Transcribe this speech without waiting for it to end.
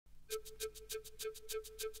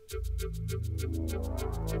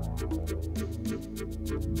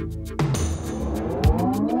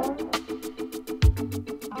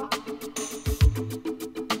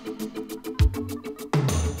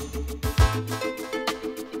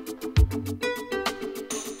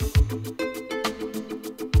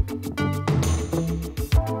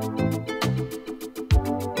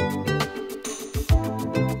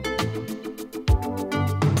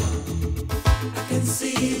can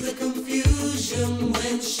see the confusion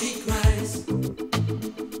when she cries.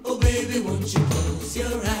 Oh baby, won't you close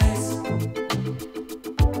your eyes?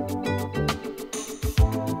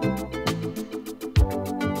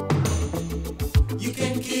 You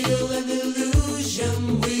can kill an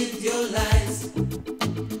illusion with your lies.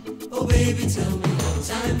 Oh baby, tell me how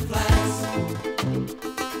time flies.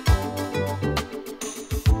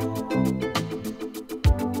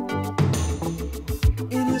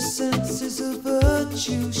 Innocence is a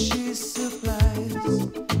virtue she supplies.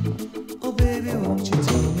 Oh baby, won't you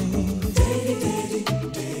tell me? Daddy, daddy,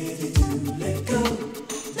 daddy, do let go.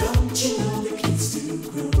 Don't you know the kids do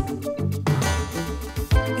grow?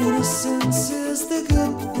 Innocence is the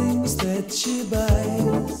good things that she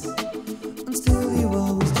buys, and still you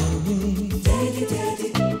always tell me. Daddy, daddy,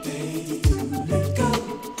 daddy, do let go.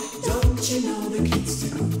 Don't you know the kids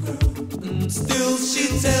do grow? And still she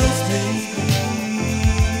tells me.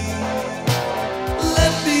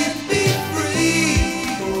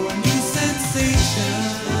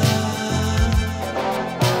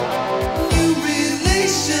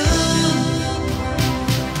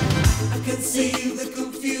 See the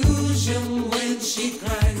confusion when she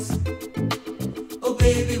cries. Oh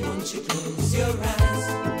baby, won't you close your eyes?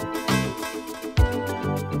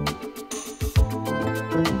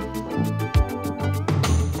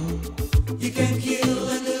 You can kill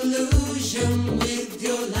an illusion with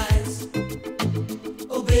your lies.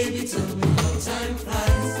 Oh baby, tell me how time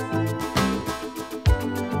flies.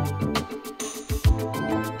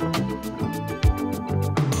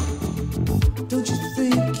 Don't you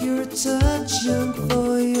think you're a touch young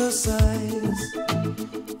for your size?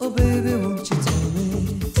 Oh baby, won't you tell me?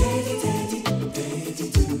 Daddy, daddy, daddy,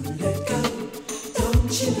 do let go.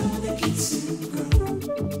 Don't you know the kids do grow?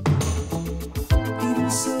 Even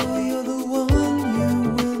so, you're the one, you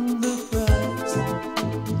win the prize,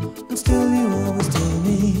 and still you always tell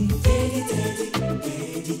me. Daddy, daddy,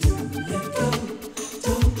 daddy, do let go.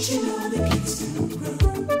 Don't you know the kids do grow?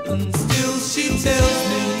 And still she tells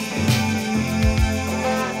me.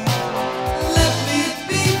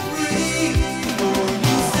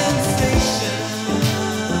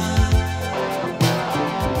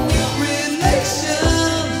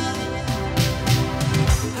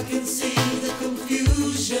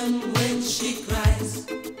 When she cries,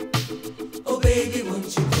 oh baby,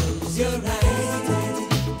 won't you close your eyes? Daddy,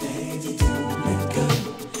 daddy, do let go.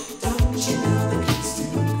 Don't you know the kids do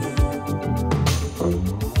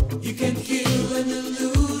grow? You can kill an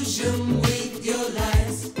illusion with your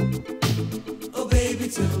lies. Oh baby,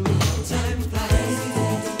 tell me how time